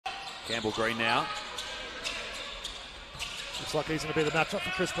Campbell Green now. Looks like he's going to be the matchup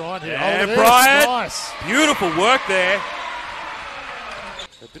for Chris Bryant here. And oh, Bryant, nice. Beautiful work there.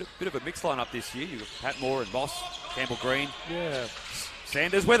 A bit of a mixed lineup this year. You've got Pat Moore and Moss, Campbell Green. Yeah.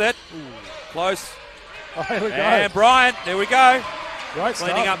 Sanders with it. Ooh. Close. Oh, here we go. And Bryant, there we go. Great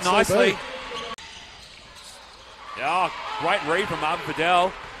Cleaning up nicely. Oh, great read from Marvin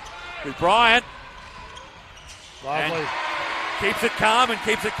Fidel with Bryant. Lovely. And keeps it calm and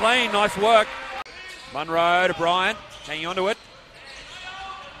keeps it clean. Nice work. Munro to Bryant, hanging on to it.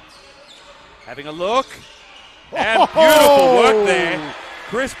 Having a look. And beautiful work there.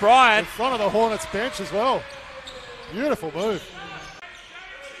 Chris Bryant. In front of the Hornets bench as well. Beautiful move.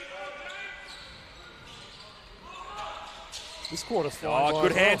 This quarter's flying. Oh,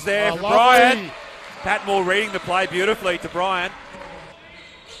 good hands there for lovely. Bryant. Pat Moore reading the play beautifully to Bryant.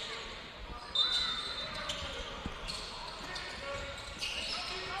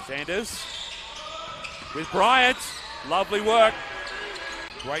 Sanders with Bryant. Lovely work.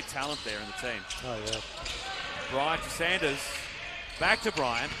 Great talent there in the team. Oh, yeah. Bryant to Sanders. Back to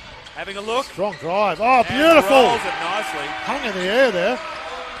Bryant. Having a look. Strong drive. Oh, and beautiful. rolls it nicely. Hung in the air there.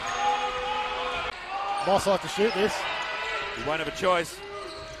 Moss like to shoot this. He won't have a choice.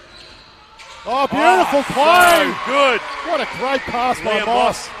 Oh, beautiful play. So good. What a great pass by Liam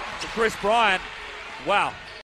Moss. to Chris Bryant. Wow.